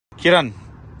Kiran,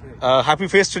 happy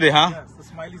face today, huh? Yes, the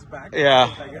smile is back.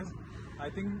 Yeah. I guess. I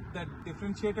think that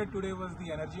differentiated today was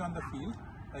the energy on the field.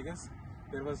 I guess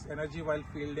there was energy while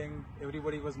fielding.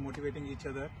 Everybody was motivating each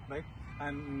other, right?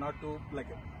 And not to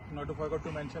forget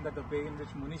to mention that the way in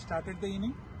which Muni started the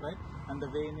inning, right, and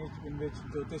the way in which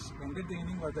Jyotish ended the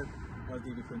inning was the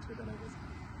differentiator, I guess.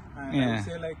 And I would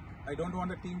say, like, I don't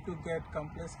want the team to get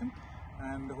complacent,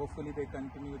 and hopefully they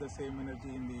continue the same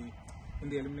energy in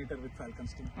the eliminator with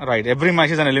Falcons team. Right. Every match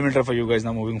is an eliminator for you guys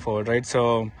now moving forward, right?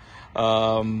 So,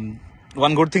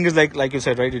 one good thing is like you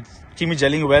said, right? Team is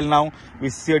gelling well now. We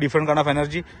see a different kind of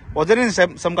energy. Was there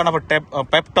some kind of a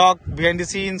pep talk behind the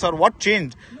scenes, or what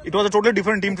changed? It was a totally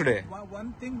different team today.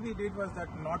 One thing we did was that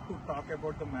not to talk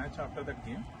about the match after that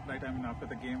game, right? I mean, after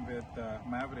the game with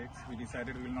Mavericks, we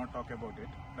decided we will not talk about it,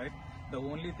 right? The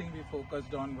only thing we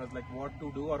focused on was like what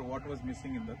to do or what was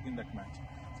missing in that match.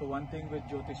 So one thing which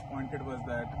Jyotish pointed was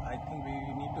that I think we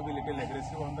need to be a little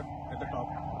aggressive at the top.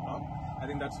 I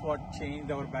think that's what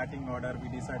changed our batting order. We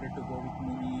decided to go with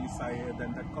Muni, Syed,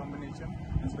 and that combination,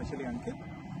 and especially Ankit,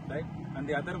 right? And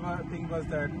the other thing was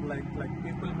that like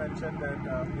people mentioned that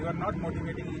we were not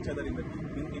motivating each other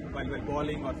while we were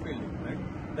bowling or fielding,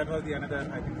 right? That was the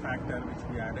another, I think, factor which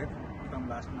we added from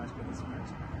last match to this match.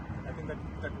 I think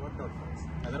that worked out for us.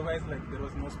 Otherwise, like, there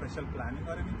was no special planning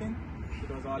or anything. It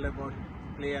was all about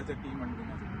play as a team and win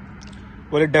as a team.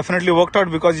 Well, it definitely worked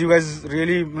out because you guys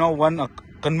really won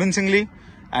convincingly,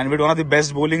 and with one of the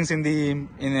best bowlings in the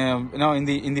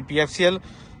PFCL.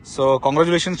 So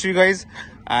congratulations to you guys,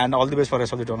 and all the best for the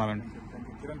rest of the tournament. Thank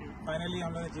you, Kiran. Finally,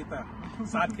 हम लोगों ने जीता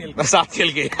साथ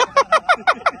खेल के.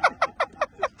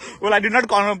 Well, I did not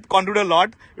contribute a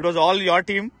lot. It was all your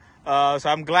team. So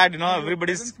I'm glad,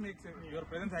 everybody's. Your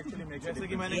presence actually makes जैसे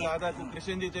कि मैंने कहा था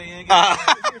कृष्ण जी चाहिए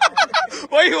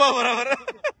वही हुआ बराबर.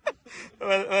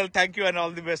 Well, thank you, and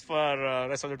all the best for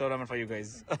rest of the tournament for you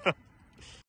guys.